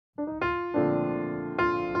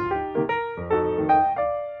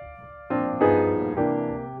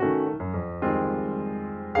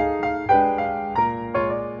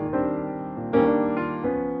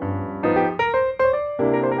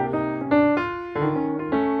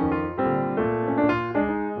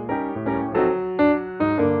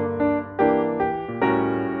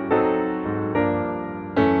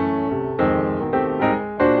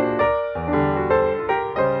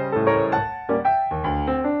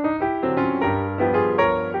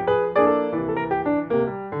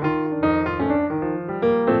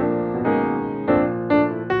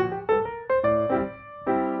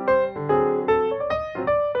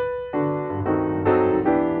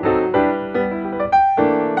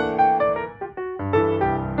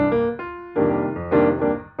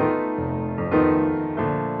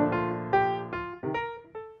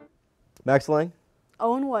Max Lang,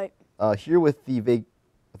 Owen White. here with the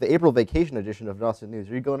April vacation edition of Nauset News.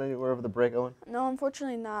 Are you going anywhere over the break, Owen? No,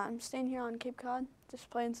 unfortunately not. I'm staying here on Cape Cod, just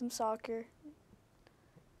playing some soccer.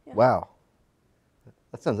 Yeah. Wow.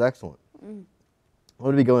 That sounds excellent. Mm. I'm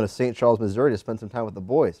going to be going to St. Charles, Missouri to spend some time with the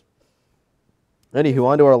boys. Anywho,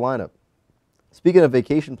 on to our lineup. Speaking of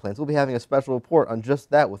vacation plans, we'll be having a special report on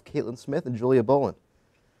just that with Caitlin Smith and Julia Boland.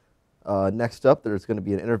 Next up, there's going to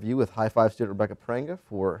be an interview with High Five student Rebekah Pranga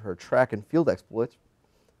for her track and field exploits.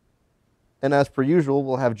 And as per usual,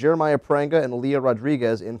 we'll have Jeremiah Pranga and Leah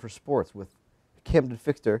Rodriguez in for sports with Camden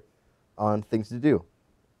Fixter on things to do.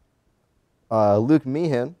 Luke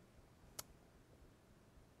Meehan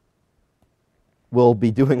will be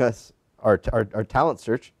doing us our talent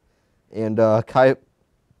search, and Kai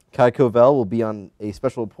Covell will be on a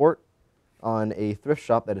special report on a thrift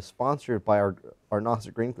shop that is sponsored by our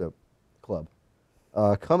Nauset Green Club.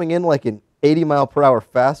 Coming in like an 80-mile-per-hour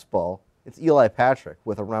fastball, it's Eli Patrick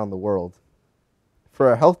with Around the World. For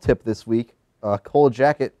our health tip this week, Cole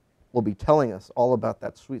Jackett will be telling us all about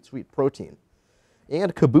that sweet, sweet protein.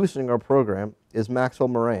 And caboosing our program is Maxwell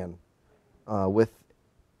Moran with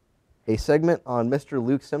a segment on Mr.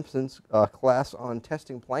 Luke Simpson's class on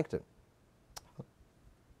testing plankton.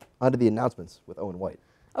 On to the announcements with Owen White.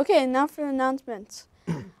 Okay, now for the announcements.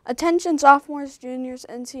 Attention sophomores, juniors,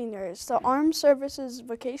 and seniors. The Armed Services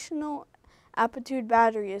Vocational Aptitude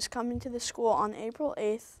Battery is coming to the school on April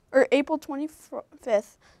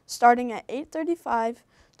 25th, starting at 8:35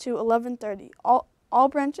 to 11:30. All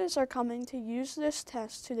branches are coming to use this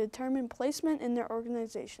test to determine placement in their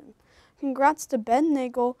organization. Congrats to Ben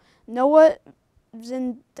Nagel, Noah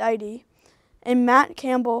Zindaidi, and Matt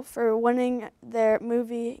Campbell for winning their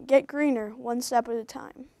movie Get Greener, One Step at a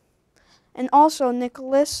Time. And also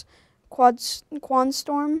Nicholas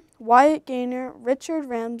Quanstorm, Wyatt Gaynor, Richard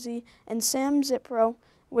Ramsey, and Sam Zipro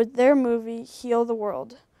with their movie Heal the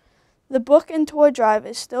World. The book and toy drive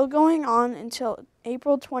is still going on until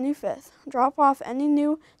April 25th. Drop off any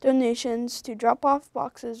new donations to drop-off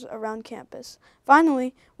boxes around campus.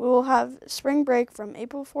 Finally, we will have spring break from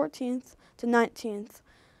April 14th to 19th.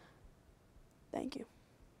 Thank you.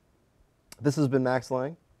 This has been Max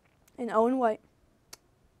Lang. And Owen White.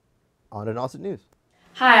 On to Nauset News.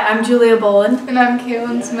 Hi, I'm Julia Boland. And I'm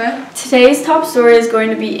Caitlin Smith. Today's top story is going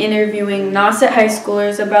to be interviewing Nauset high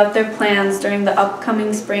schoolers about their plans during the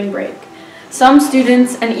upcoming spring break. Some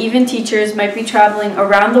students and even teachers might be traveling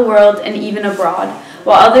around the world and even abroad,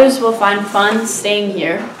 while others will find fun staying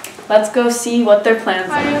here. Let's go see what their plans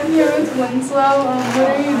are. Hi, I'm here with Winslow. What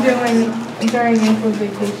are you doing during April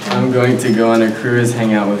vacation? I'm going to go on a cruise,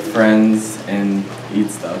 hang out with friends, and eat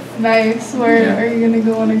stuff. Nice. Where are you going to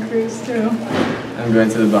go on a cruise to? I'm going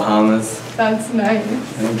to the Bahamas. That's nice.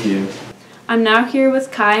 Thank you. I'm now here with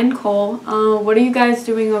Kai and Cole. What are you guys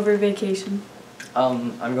doing over vacation?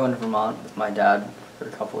 I'm going to Vermont with my dad for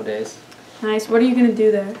a couple of days. Nice. What are you going to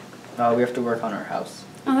do there? We have to work on our house.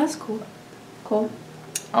 Oh, that's cool. Cool.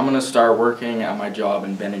 I'm going to start working at my job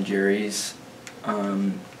in Ben & Jerry's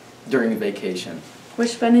during vacation.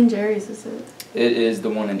 Which Ben & Jerry's is it? It is the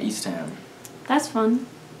one in Eastham. That's fun.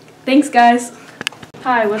 Thanks, guys.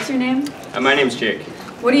 Hi, what's your name? My name's Jake.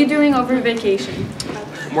 What are you doing over vacation?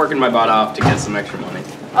 I'm working my butt off to get some extra money.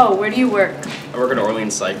 Oh, where do you work? I work at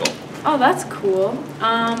Orleans Cycle. Oh, that's cool.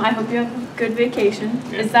 I hope you have a good vacation.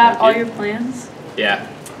 Yeah, is that all you. your plans? Yeah.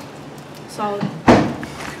 Solid.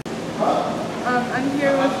 I'm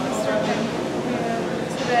here with Mr. Pink.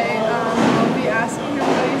 Today I'll be asking him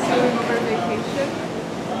what he's doing over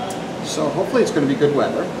vacation. So hopefully it's going to be good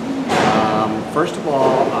weather. First of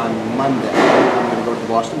all, on Monday, I'm going to go to the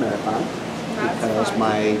Boston Marathon because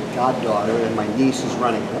my goddaughter and my niece is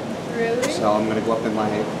running it. Really? So I'm going to go up in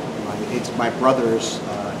it's my brother's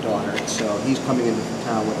daughter, so he's coming into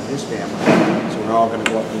town with his family. So we're all going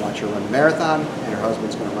to go up and watch her run the marathon, and her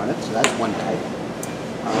husband's going to run it. So that's one type.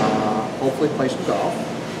 Hopefully play some golf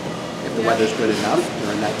if the weather's good enough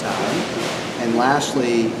during that time. And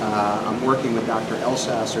lastly, I'm working with Dr.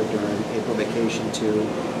 Elsasser during April vacation to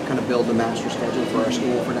kind of build the master schedule for our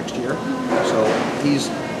school for next year. So he's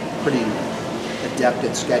pretty adept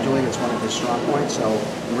at scheduling. It's one of his strong points. So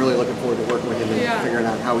I'm really looking forward to working with him and figuring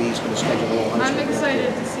out how he's going to schedule the whole high school. I'm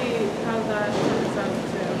excited to see how that turns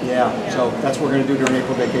out too. Yeah, so that's what we're going to do during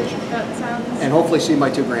April vacation. That sounds... And hopefully see my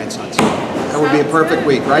two grandsons. That would be a perfect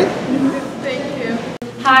week, right? Thank you.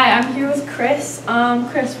 Hi, I'm here with Chris.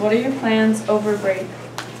 Chris, what are your plans over break?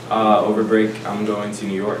 Over break, I'm going to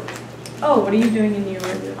New York. Oh, what are you doing in New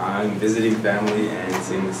York? I'm visiting family and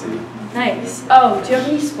seeing the city. Nice. Oh, do you have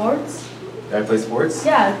any sports? Do I play sports?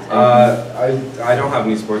 Yeah. I don't have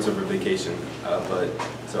any sports over vacation, but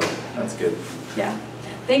so that's good. Yeah.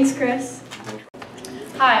 Thanks, Chris.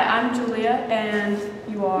 Hi, I'm Julia, and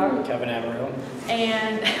you are? Kevin Amarillo.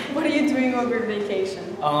 And what are you doing over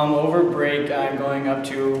vacation? Over break, I'm going up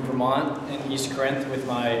to Vermont in East Corinth with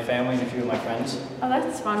my family and a few of my friends. Oh,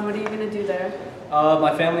 that's fun. What are you going to do there?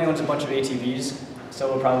 My family owns a bunch of ATVs,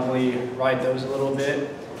 so we'll probably ride those a little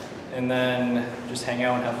bit and then just hang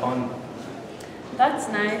out and have fun. That's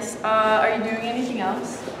nice. Are you doing anything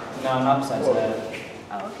else? No, not besides that.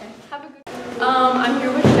 Oh, okay. Have a good I'm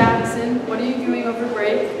here with Jackson. What are you doing over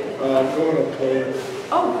break? I'm going to Poland.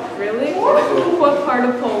 Oh, really? What part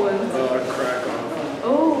of Poland? Krakow.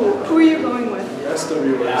 Oh, who are you going with?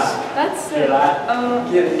 SWS. That's sick.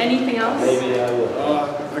 Anything else?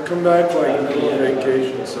 I come back like middle of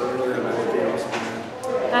vacation, so I don't really have anything else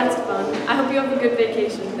planned. That's fun. I hope you have a good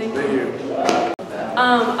vacation. Thank you. Thank you.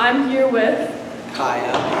 I'm here with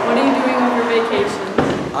Kaya. What are you doing over vacation?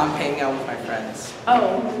 I'm hanging out with my friends.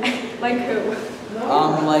 Oh, like who?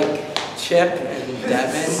 Like Chip and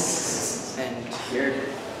Devin and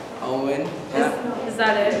Owen. Yeah. Is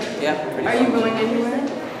that it? Yeah. Pretty Are you going anywhere?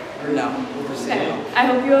 No. Okay. I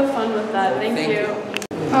hope you have fun with that. Thank you.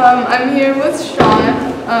 I'm here with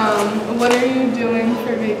Sean. What are you doing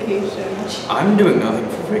for vacation? I'm doing nothing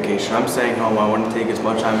for vacation. I'm staying home. I want to take as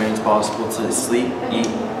much time as possible to sleep, eat,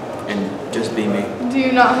 and just be me. Do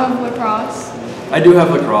you not have lacrosse? I do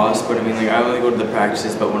have lacrosse, but I mean, like, I only go to the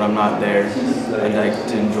practices, but when I'm not there, I like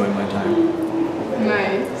to enjoy my time.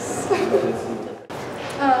 Nice. We're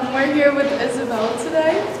here with Isabel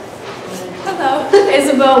today. Hello.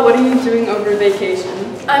 Isabel, what are you doing over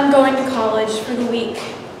vacation? I'm going to college for the week.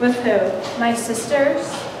 With who? My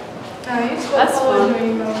sisters. Nice. That's fun. Where are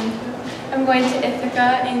you going to? I'm going to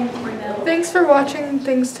Ithaca in Cornell. Thanks for watching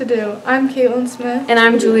Things to Do. I'm Caitlin Smith. And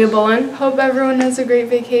I'm Julia Bullen. Hope everyone has a great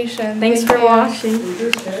vacation. Thanks for watching.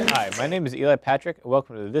 Hi, my name is Eli Patrick, and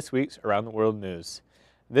welcome to this week's Around the World News.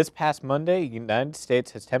 This past Monday, the United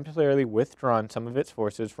States has temporarily withdrawn some of its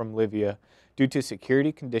forces from Libya due to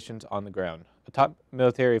security conditions on the ground. A top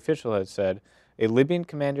military official has said a Libyan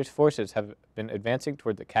commander's forces have been advancing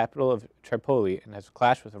toward the capital of Tripoli and has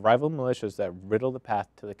clashed with rival militias that riddle the path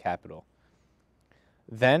to the capital.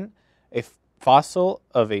 Then, a fossil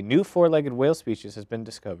of a new four-legged whale species has been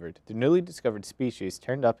discovered. The newly discovered species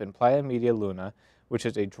turned up in Playa Media Luna, which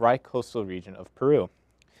is a dry coastal region of Peru.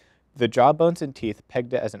 The jawbones and teeth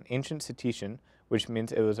pegged it as an ancient cetacean, which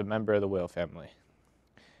means it was a member of the whale family.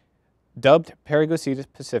 Dubbed Paragocetus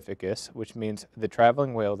pacificus, which means the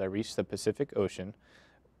traveling whale that reached the Pacific Ocean,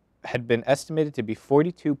 had been estimated to be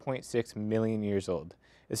 42.6 million years old.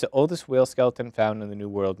 It's the oldest whale skeleton found in the New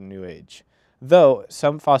World and New Age. Though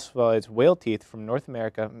some fossilized whale teeth from North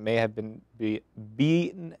America may have been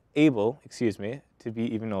able to be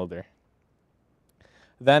even older.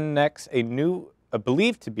 Then next, a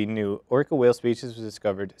believed to be new orca whale species was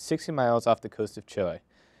discovered 60 miles off the coast of Chile,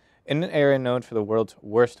 in an area known for the world's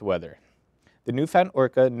worst weather. The newfound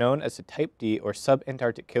orca, known as the Type D or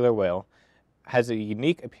sub-Antarctic killer whale, has a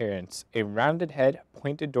unique appearance: a rounded head,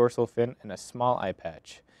 pointed dorsal fin, and a small eye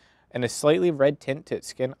patch, and a slightly red tint to its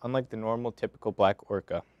skin, unlike the normal typical black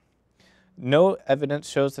orca. No evidence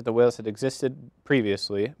shows that the whales had existed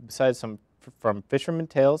previously, besides some from fishermen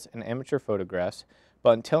tales and amateur photographs,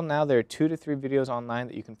 but until now there are 2 to 3 videos online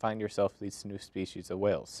that you can find yourself these new species of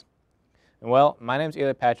whales. And well, my name is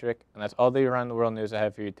Eli Patrick, and that's all the Around the World news I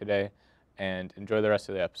have for you today, and enjoy the rest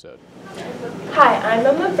of the episode. Hi, I'm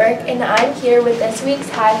Emma Burke, and I'm here with this week's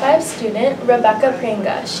High Five student, Rebekah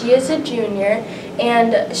Pranga. She is a junior,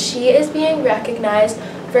 and she is being recognized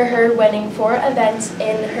for her winning 4 events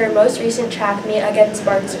in her most recent track meet against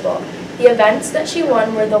Barnstable. The events that she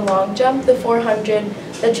won were the long jump, the 400,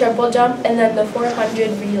 the triple jump, and then the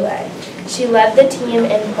 400 relay. She led the team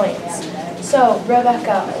in points. So,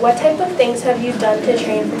 Rebekah, what type of things have you done to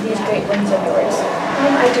train for these great wins of yours?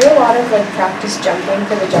 I do a lot of practice jumping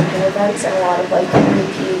for the jumping events and a lot of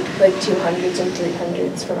repeat 200s and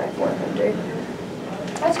 300s for my 400.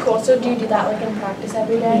 That's cool. So do you do that in practice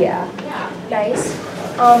every day? Yeah. Nice.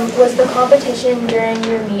 Was the competition during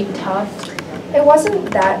your meet tough? It wasn't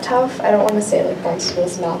that tough. I don't want to say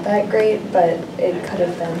Barnstable's not that great, but it could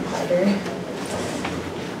have been harder.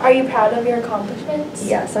 Are you proud of your accomplishments?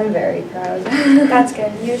 Yes, I'm very proud. That's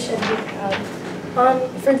good. You should be proud.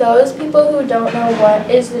 For those people who don't know, what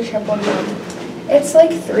is the triple jump? It's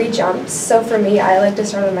 3 jumps. So for me, I like to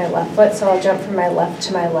start on my left foot, so I'll jump from my left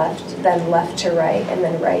to my left, then left to right, and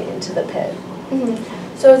then right into the pit. Mm-hmm.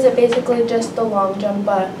 So is it basically just the long jump,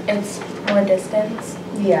 but it's more distance?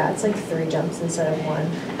 Yeah, it's 3 jumps instead of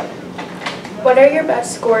 1. What are your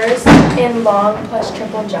best scores in long plus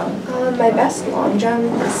triple jump? My best long jump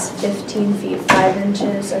is 15 feet 5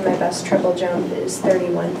 inches, and my best triple jump is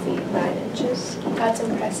 31 feet 9 inches. That's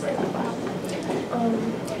impressive. Wow.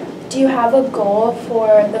 Do you have a goal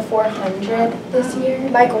for the 400 this year?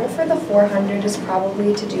 My goal for the 400 is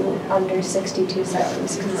probably to do under 62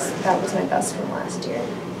 seconds because that was my best from last year.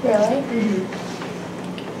 Really?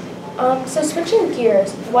 So switching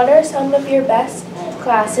gears, what are some of your best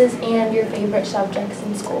classes and your favorite subjects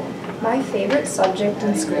in school? My favorite subject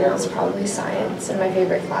in school is probably science, and my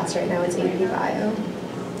favorite class right now is AP Bio.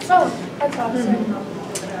 Oh, that's awesome.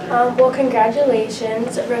 Well,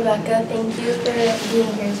 congratulations, Rebecca. Thank you for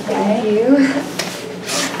being here today. Thank you.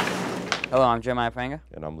 Hello, I'm Jeremiah Pranga.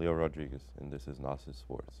 And I'm Leo Rodriguez, and this is Nauset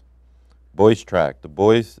Sports. Boys track. The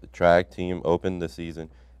boys track team opened the season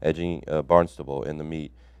edging Barnstable in the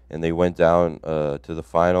meet, and they went down to the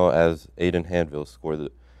final as Aiden Hanville scored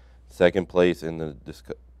the second place in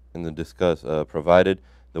the discuss, provided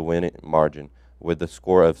the winning margin with the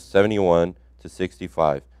score of 71-65.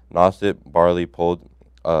 Nauset Barley pulled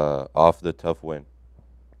off the tough win.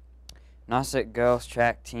 Nauset girls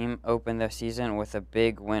track team opened their season with a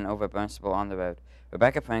big win over Barnstable on the road.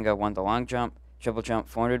 Rebekah Pranga won the long jump, triple jump,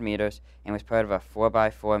 400 meters, and was part of a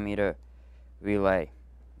 4x4 meter relay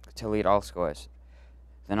to lead all scores.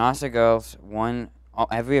 The Nauset girls won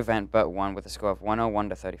every event but one with a score of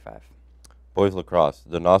 101-35. Boys lacrosse.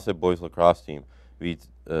 The Nauset boys lacrosse team beat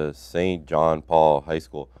St. John Paul High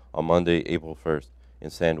School on Monday, April 1st in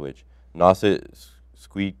Sandwich. Nauset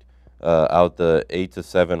squeaked out the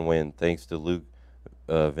 8-7 win thanks to Luke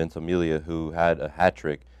Ventimiglia, who had a hat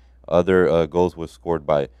trick. Other goals were scored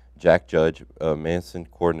by Jack Judge, Manson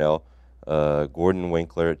Cornell, Gordon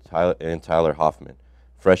Winkler, and Tyler Hoffman.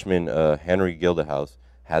 Freshman Henry Gildehouse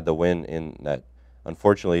had the win in net.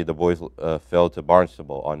 Unfortunately, the boys fell to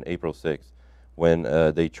Barnstable on April 6th when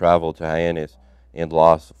they traveled to Hyannis and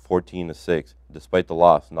lost 14-6. Despite the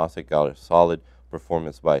loss, Nauset got a solid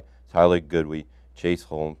performance by Tyler Goodwee, Chase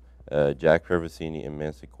Holm, Jack Pervasini, and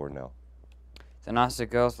Manson Cornell. The Nauset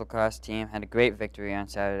girls lacrosse team had a great victory on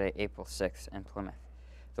Saturday, April 6th in Plymouth.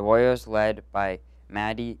 The Warriors led by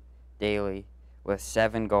Maddie Daly with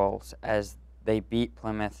 7 goals as they beat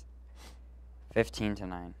Plymouth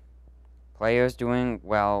 15-9. Players doing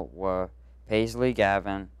well were Paisley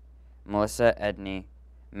Gavin, Melissa Edney,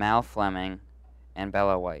 Mal Fleming, and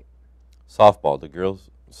Bella White. Softball. The girls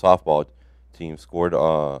softball team scored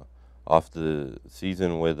off the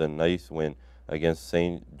season with a nice win against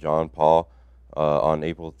St. John Paul on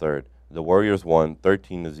April 3rd. The Warriors won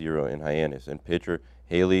 13-0 in Hyannis, and pitcher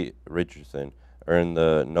Haley Richardson earned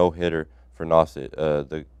the no-hitter for Nauset.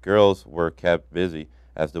 The girls were kept busy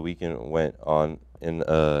as the weekend went on, and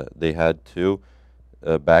they had 2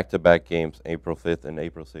 back-to-back games, April 5th and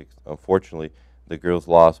April 6th. Unfortunately, the girls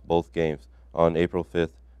lost both games. On April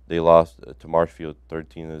 5th, they lost to Marshfield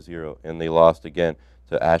 13-0, and they lost again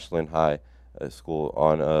to Ashland High School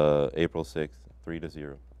on April 6th,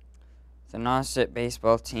 3-0. The Nauset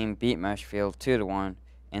baseball team beat Marshfield 2-1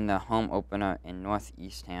 in the home opener in North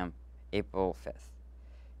Eastham, April 5th.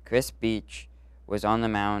 Chris Beach was on the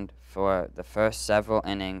mound for the first several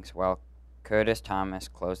innings while Curtis Thomas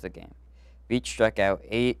closed the game. Beach struck out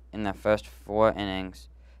 8 in the first 4 innings,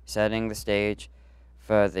 setting the stage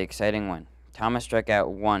for the exciting win. Thomas struck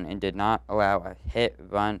out 1 and did not allow a hit,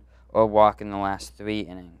 run, or walk in the last 3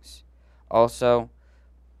 innings. Also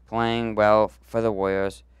playing well for the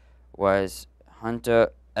Warriors was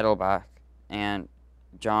Hunter Edelbach and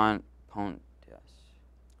John Pontius.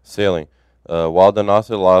 Sailing. While the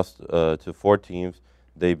Nauset lost to 4 teams,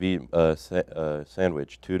 they beat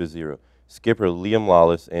Sandwich 2-0. Skipper Liam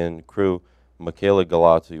Lawless and crew Michaela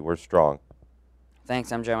Galazzi were strong.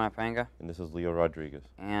 Thanks, I'm Jeremiah Pranga. And this is Leo Rodriguez.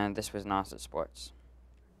 And this was Nauset Sports.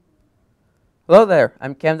 Hello there,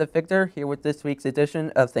 I'm Camden Victor here with this week's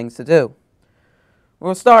edition of Things to Do.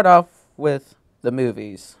 We'll start off with the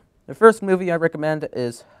movies. The first movie I recommend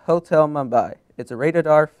is Hotel Mumbai. It's a rated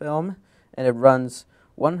R film and it runs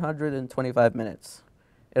 125 minutes.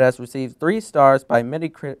 It has received 3 stars by many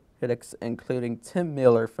critics, including Tim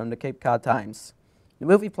Miller from the Cape Cod Times. The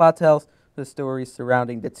movie plot tells the story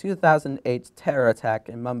surrounding the 2008 terror attack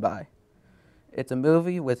in Mumbai. It's a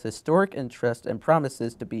movie with historic interest and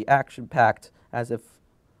promises to be action-packed as it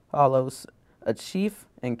follows a chief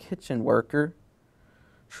and kitchen worker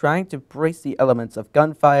trying to brace the elements of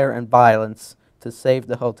gunfire and violence to save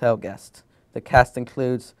the hotel guest. The cast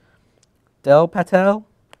includes Del Patel,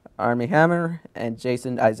 Armie Hammer, and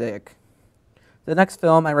Jason Isaac. The next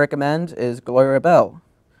film I recommend is Gloria Bell,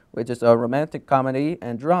 which is a romantic comedy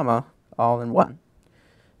and drama all in one.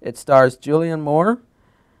 It stars Julianne Moore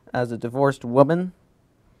as a divorced woman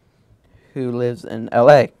who lives in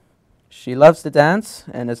LA. She loves to dance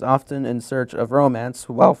and is often in search of romance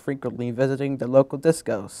while frequently visiting the local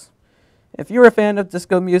discos. If you're a fan of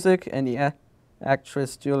disco music and the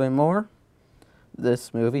actress Julianne Moore,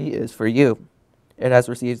 this movie is for you. It has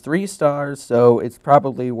received 3 stars, so it's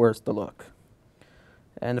probably worth the look.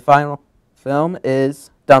 And the final film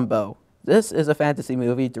is Dumbo. This is a fantasy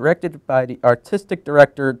movie directed by the artistic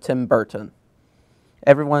director Tim Burton.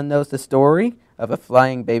 Everyone knows the story of a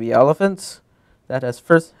flying baby elephant that has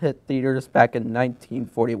first hit theaters back in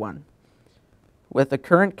 1941. With a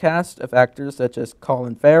current cast of actors such as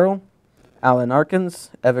Colin Farrell, Alan Arkin,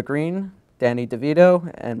 Eva Green, Danny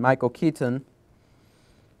DeVito, and Michael Keaton,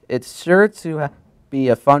 it's sure to be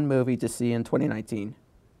a fun movie to see in 2019.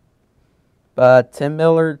 But Tim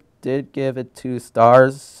Miller did give it 2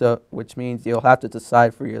 stars, which means you'll have to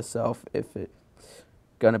decide for yourself if it's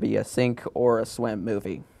going to be a sink or a swim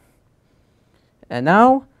movie. And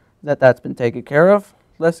now that that's been taken care of,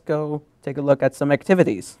 let's go take a look at some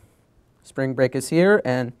activities. Spring break is here,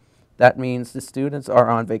 and that means the students are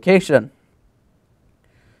on vacation.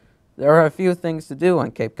 There are a few things to do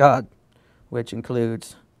on Cape Cod, which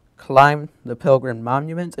includes climb the Pilgrim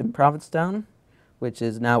Monument in Provincetown, which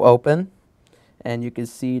is now open, and you can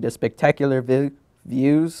see the spectacular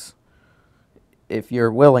views if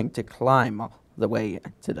you're willing to climb all the way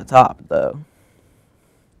to the top, though.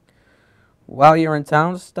 While you're in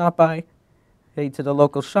town, stop by to the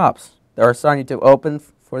local shops. They are starting to open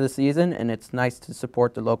for the season, and it's nice to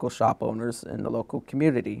support the local shop owners in the local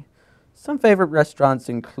community. Some favorite restaurants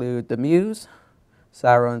include The Muse,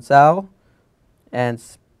 Saro and Sal, and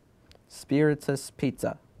Spiritus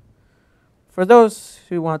Pizza. For those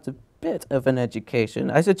who want a bit of an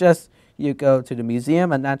education, I suggest you go to the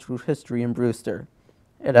Museum of Natural History in Brewster.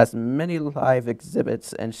 It has many live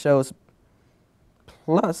exhibits and shows,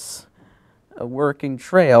 plus a working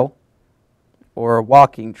trail or a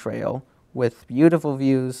walking trail with beautiful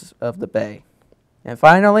views of the bay. And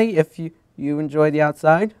finally, if you enjoy the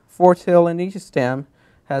outside, Fort Hill in Eastham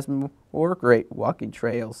has more great walking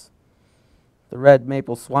trails. The Red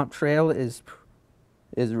Maple Swamp Trail is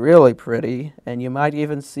really pretty, and you might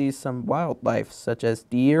even see some wildlife such as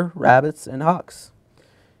deer, rabbits, and hawks.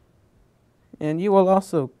 And you will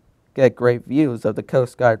also get great views of the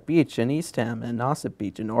Coast Guard Beach in Eastham and Nauset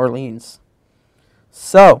Beach in Orleans.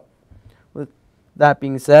 So, with that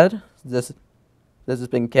being said, this has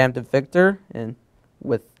been Camden Victor, and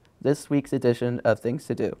with this week's edition of Things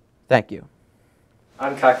to Do. Thank you.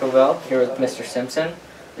 I'm Kai Covell, here with Mr. Simpson,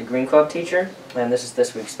 the Green Club teacher, and this is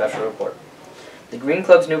this week's special report. The Green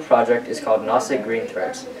Club's new project is called Nauset Green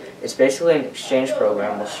Threads. It's basically an exchange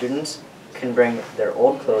program where students can bring their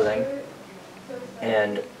old clothing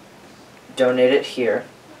and donate it here,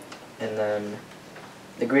 and then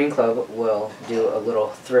the Green Club will do a little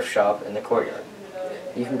thrift shop in the courtyard.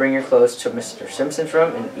 You can bring your clothes to Mr. Simpson's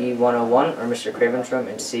room in E101 or Mr. Craven's room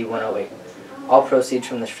in C108. All proceeds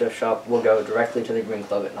from the thrift shop will go directly to the Green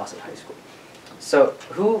Club at Nauset High School. So,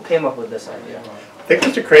 who came up with this idea? I think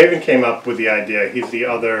Mr. Craven came up with the idea. He's the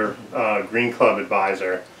other Green Club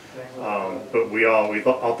advisor. But we all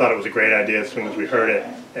thought it was a great idea as soon as we heard it,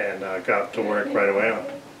 and got to work right away on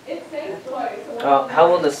it.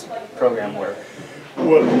 How will this program work?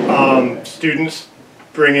 Well, students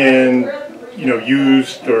bring in,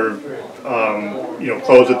 used or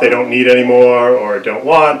clothes that they don't need anymore or don't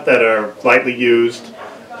want that are lightly used.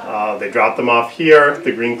 They drop them off here.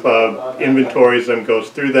 The Green Club inventories them, goes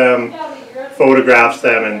through them, photographs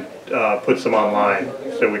them, and puts them online.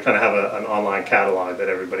 So we kind of have an online catalog that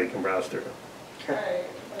everybody can browse through. Okay.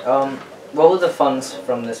 What will the funds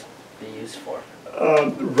from this be used for?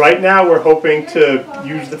 Right now we're hoping to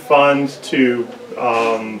use the funds to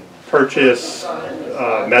purchase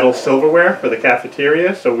metal silverware for the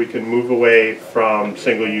cafeteria so we can move away from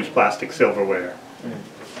single-use plastic silverware.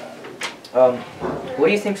 What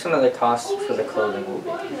do you think some of the costs for the clothing will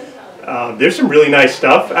be? There's some really nice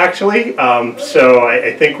stuff, actually. So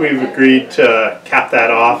I think we've agreed to cap that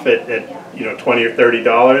off at $20 or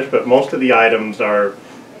 $30, but most of the items are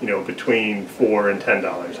between $4 and $10,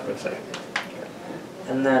 I would say.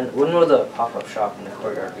 And then when will the pop-up shop in the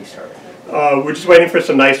courtyard be starting? We're just waiting for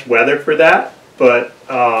some nice weather for that, but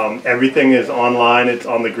everything is online. It's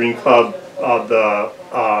on the Green Club. The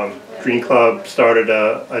Green Club started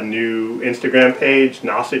a new Instagram page,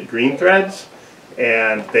 Nauset Green Threads,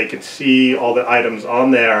 and they can see all the items on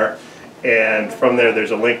there, and from there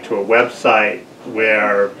there's a link to a website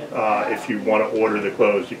where if you want to order the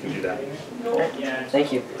clothes, you can do that. Okay.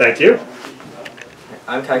 Thank you. Thank you.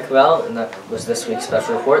 I'm Kai Covell, and that was this week's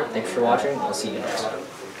special report. Thanks for watching. We'll see you next time.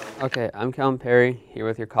 Okay, I'm Calvin Perry, here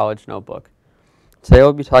with your college notebook. Today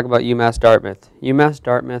we'll be talking about UMass Dartmouth. UMass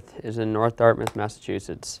Dartmouth is in North Dartmouth,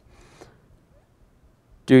 Massachusetts.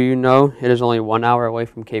 Do you know it is only 1 hour away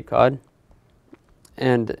from Cape Cod?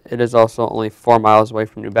 And it is also only 4 miles away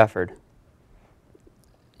from New Bedford.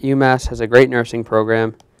 UMass has a great nursing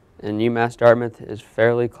program, and UMass Dartmouth is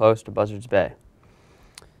fairly close to Buzzards Bay.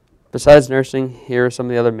 Besides nursing, here are some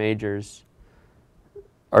of the other majors.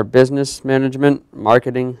 Are business management,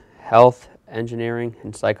 marketing, health, engineering,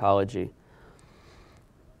 and psychology.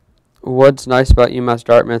 What's nice about UMass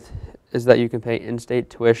Dartmouth is that you can pay in-state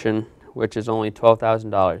tuition, which is only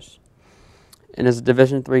 $12,000. And is a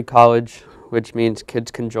Division III college, which means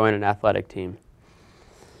kids can join an athletic team.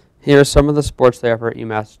 Here are some of the sports they offer at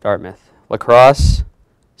UMass Dartmouth: lacrosse,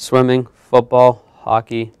 swimming, football,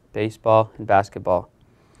 hockey, baseball, and basketball.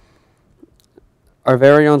 Our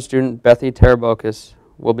very own student, Bethy Tarabokas,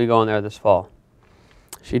 will be going there this fall.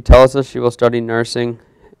 She tells us she will study nursing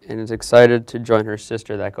and is excited to join her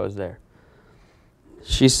sister that goes there.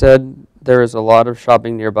 She said there is a lot of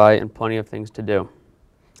shopping nearby and plenty of things to do.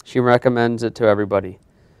 She recommends it to everybody.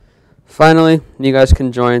 Finally, you guys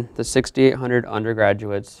can join the 6,800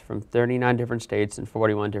 undergraduates from 39 different states and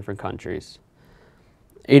 41 different countries.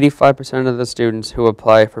 85% of the students who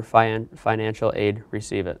apply for financial aid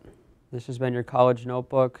receive it. This has been your college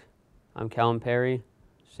notebook. I'm Calvin Perry.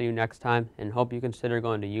 See you next time, and hope you consider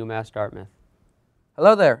going to UMass Dartmouth.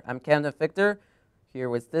 Hello there, I'm Camden Victor, here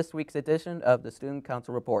with this week's edition of the Student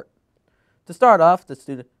Council Report. To start off, the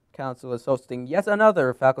Student Council is hosting yet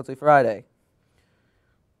another Faculty Friday,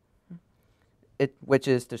 which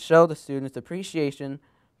is to show the students' appreciation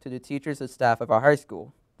to the teachers and staff of our high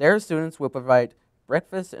school. Their students will provide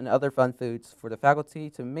breakfast and other fun foods for the faculty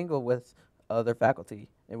to mingle with other faculty,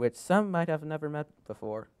 in which some might have never met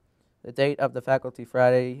before. The date of the Faculty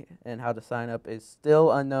Friday and how to sign up is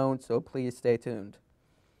still unknown, so please stay tuned.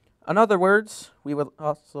 In other words, we would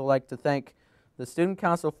also like to thank the Student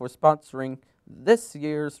Council for sponsoring this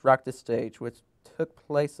year's Rock the Stage, which took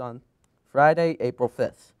place on Friday, April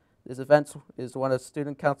 5th. This event is one of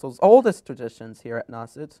Student Council's oldest traditions here at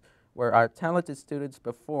Nauset, where our talented students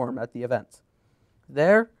perform at the event.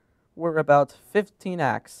 There were about 15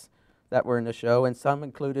 acts that were in the show, and some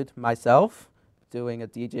included myself, doing a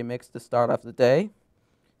DJ mix to start off the day,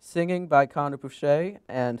 singing by Connor Boucher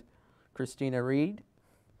and Christina Reed,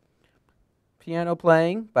 piano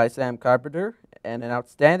playing by Sam Carpenter, and an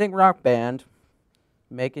outstanding rock band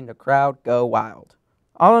making the crowd go wild.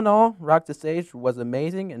 All in all, Rock the Stage was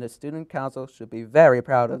amazing, and the Student Council should be very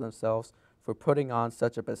proud of themselves for putting on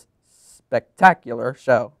such a spectacular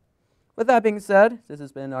show. With that being said, this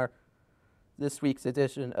has been this week's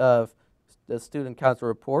edition of the Student Council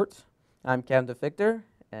Report. I'm Camden Victor,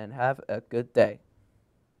 and have a good day.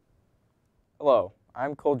 Hello,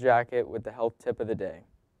 I'm Cole Jacket with the health tip of the day.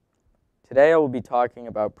 Today I will be talking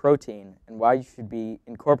about protein and why you should be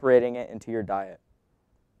incorporating it into your diet.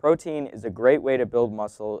 Protein is a great way to build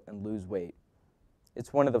muscle and lose weight.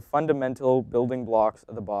 It's one of the fundamental building blocks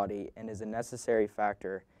of the body and is a necessary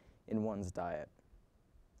factor in one's diet.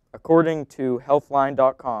 According to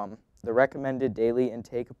healthline.com, the recommended daily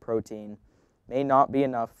intake of protein may not be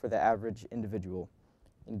enough for the average individual.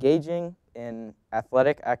 Engaging in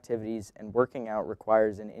athletic activities and working out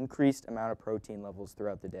requires an increased amount of protein levels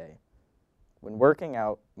throughout the day. When working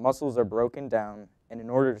out, muscles are broken down, and in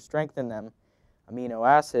order to strengthen them, amino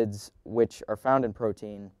acids, which are found in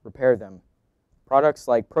protein, repair them. Products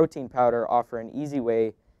like protein powder offer an easy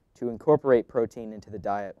way to incorporate protein into the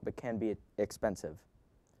diet, but can be expensive.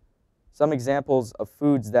 Some examples of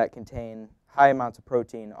foods that contain high amounts of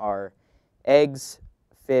protein are eggs,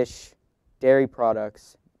 fish, dairy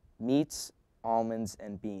products, meats, almonds,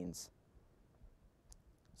 and beans.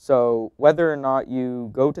 So whether or not you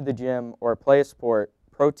go to the gym or play a sport,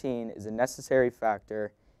 protein is a necessary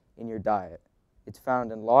factor in your diet. It's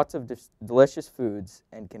found in lots of delicious foods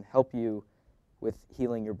and can help you with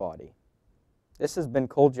healing your body. This has been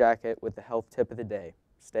Cole Jacket with the health tip of the day.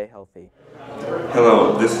 Stay healthy.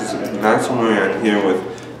 Hello, this is Matt Moran here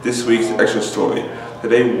with this week's extra story.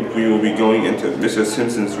 Today we will be going into Mr.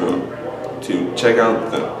 Simpson's room to check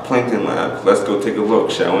out the plankton lab. Let's go take a look,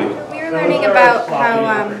 shall we? We were learning about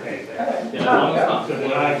how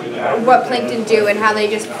what plankton do and how they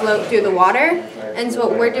just float through the water. And so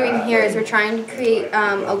what we're doing here is we're trying to create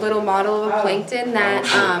a little model of a plankton that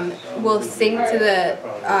will sink to the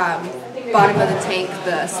bottom of the tank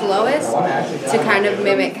the slowest to kind of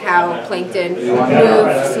mimic how plankton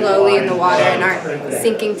move slowly in the water and aren't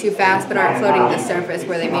sinking too fast but aren't floating to the surface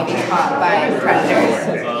where they may be caught by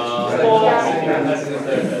predators.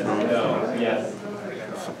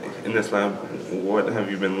 In this lab, what have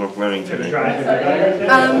you been learning today?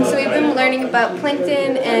 So we've been learning about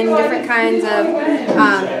plankton and different kinds of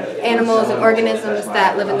animals and organisms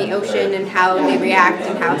that live in the ocean and how they react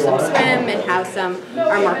and how some swim and how some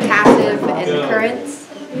are more passive in currents.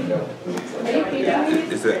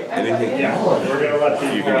 Is there anything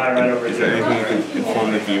you can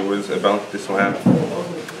inform the viewers about this lab?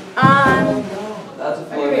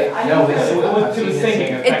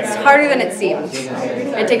 It's harder than it seems.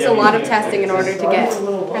 It takes a lot of testing in order to get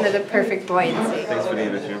kind of the perfect buoyancy. Thanks for the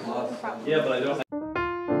interview.